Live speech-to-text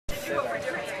say what we're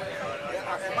that. doing.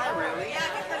 Am I really? Yeah,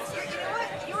 because you know what?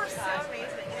 You are so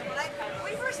amazing. And when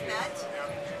we first met,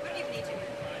 we didn't even need to.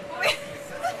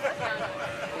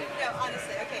 No,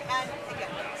 honestly. Okay, and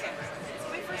again, so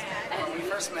when we first met. When we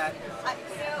first met.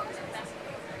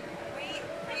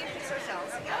 We introduced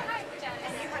ourselves, and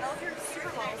you had all of your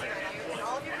supermodels around you and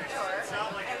all of your couture.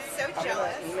 I was so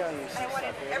jealous. I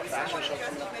wanted every single one of you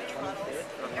as community models,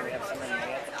 every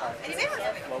color. And you made her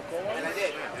of it. And I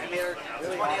did. I made her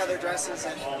 20 other dresses,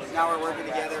 and now we're working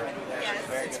together.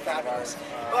 Yes. It's fabulous.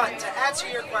 But to answer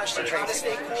your question, how to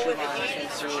stay cool in the heat?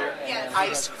 Yes.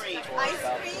 Ice cream. Ice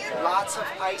cream. Lots of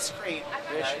ice cream.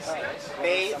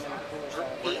 Bathe,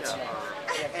 eat,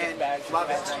 and love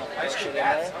it.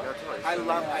 I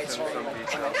love ice cream.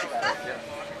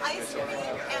 Ice cream and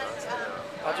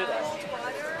I'll do that. cold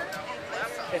water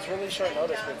and It's really short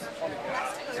notice, but it's funny.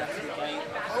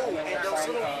 Oh, and those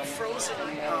little frozen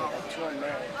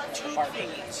tea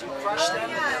thingies. You crush them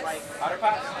and they're like,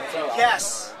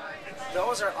 yes,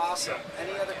 those are awesome.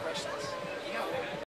 Any other questions?